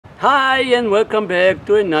Hi and welcome back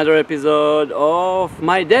to another episode of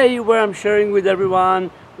My Day, where I'm sharing with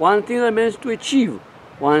everyone one thing that I managed to achieve,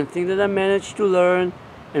 one thing that I managed to learn,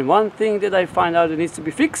 and one thing that I find out that needs to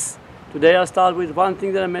be fixed. Today I'll start with one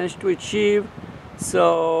thing that I managed to achieve.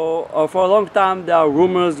 For a long time there are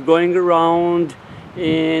rumors going around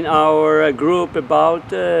in our group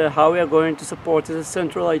about how we are going to support as a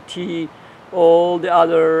central IT all the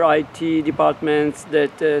other IT departments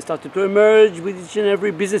that started to emerge with each and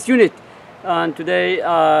every business unit. And today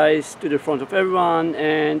I stood in front of everyone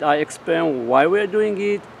and I explained why we are doing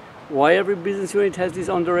it, why every business unit has this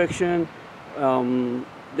own direction,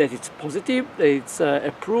 that it's positive, that it's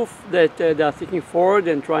a proof that they are thinking forward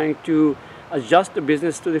and trying to adjust the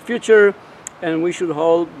business to the future, and we should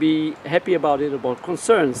all be happy about it, about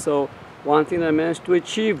concerns. So one thing I managed to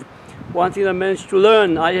achieve, one thing I managed to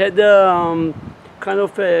learn, I had kind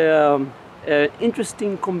of a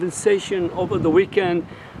interesting conversation over the weekend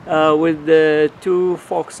with the two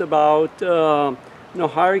folks about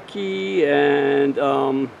hierarchy and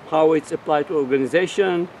how it's applied to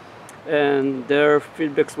organization, and their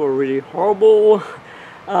feedbacks were really horrible.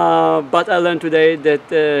 But I learned today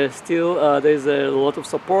that still there's a lot of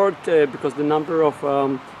support because the number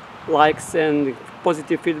of likes and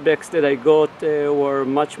positive feedbacks that I got were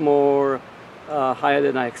much more higher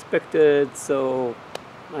than I expected. So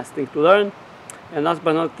nice thing to learn. And last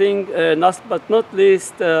but not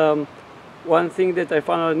least, one thing that I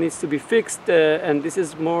found out needs to be fixed, and this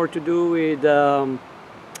is more to do with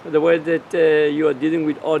the way that you are dealing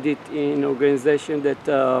with audit in an organization that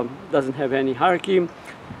doesn't have any hierarchy.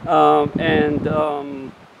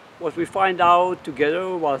 What we find out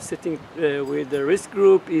together while sitting with the risk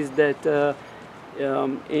group is that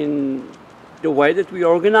in the way that we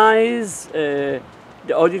organize, the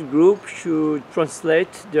audit group should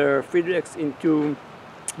translate their feedbacks into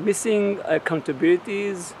missing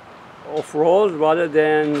accountabilities of roles rather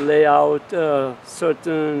than lay out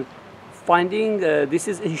certain finding. This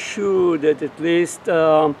is ensure that at least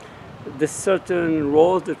the certain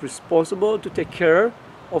roles that are responsible to take care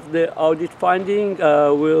of the audit finding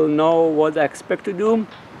will know what I expect to do,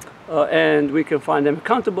 and we can find them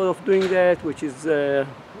accountable of doing that, which is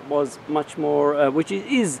much more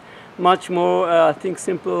I think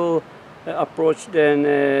simple approach than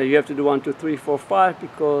you have to do 1, 2, 3, 4, 5,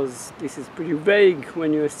 because this is pretty vague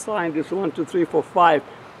when you assign this 1, 2, 3, 4, 5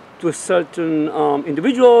 to certain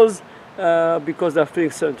individuals because they're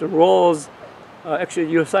filling certain roles. Actually,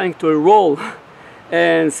 you're assigning to a role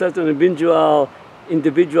and certain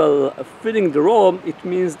individual filling the role. It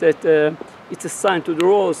means that it's assigned to the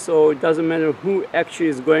role, so it doesn't matter who actually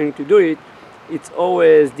is going to do it. It's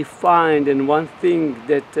always defined, and one thing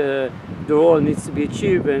that the role needs to be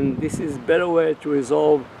achieved, and this is a better way to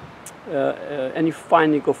resolve any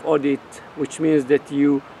finding of audit, which means that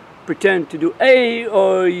you pretend to do A,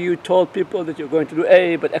 or you told people that you're going to do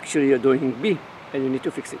A, but actually you're doing B, and you need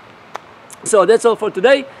to fix it. So that's all for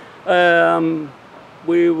today.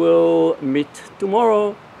 We will meet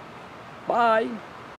tomorrow. Bye.